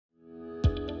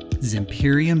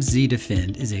Zimperium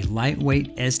zDefend is a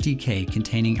lightweight SDK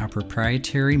containing our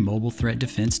proprietary mobile threat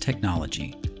defense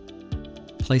technology.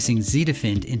 Placing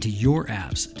zDefend into your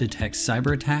apps detects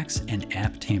cyber attacks and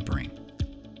app tampering.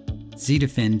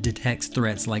 zDefend detects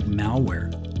threats like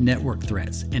malware, network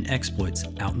threats, and exploits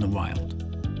out in the wild.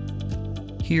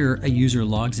 Here, a user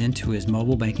logs into his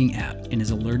mobile banking app and is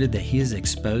alerted that he is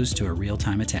exposed to a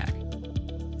real-time attack.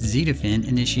 zDefend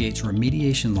initiates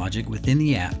remediation logic within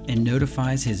the app and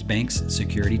notifies his bank's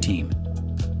security team.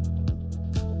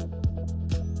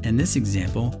 In this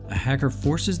example, a hacker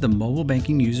forces the mobile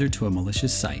banking user to a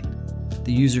malicious site.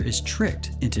 The user is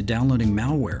tricked into downloading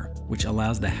malware, which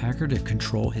allows the hacker to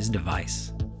control his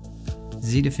device.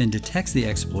 zDefend detects the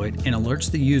exploit and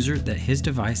alerts the user that his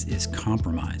device is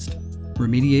compromised.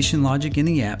 Remediation logic in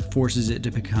the app forces it to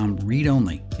become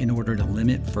read-only in order to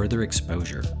limit further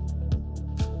exposure.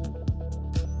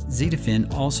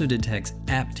 zDefend also detects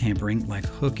app tampering like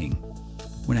hooking.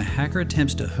 When a hacker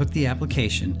attempts to hook the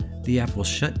application, the app will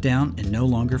shut down and no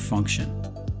longer function.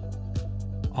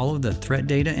 All of the threat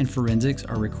data and forensics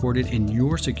are recorded in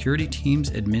your security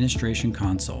team's administration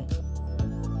console.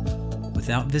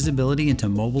 Without visibility into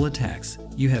mobile attacks,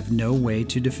 you have no way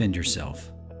to defend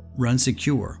yourself. Run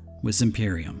secure with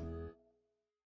Zimperium.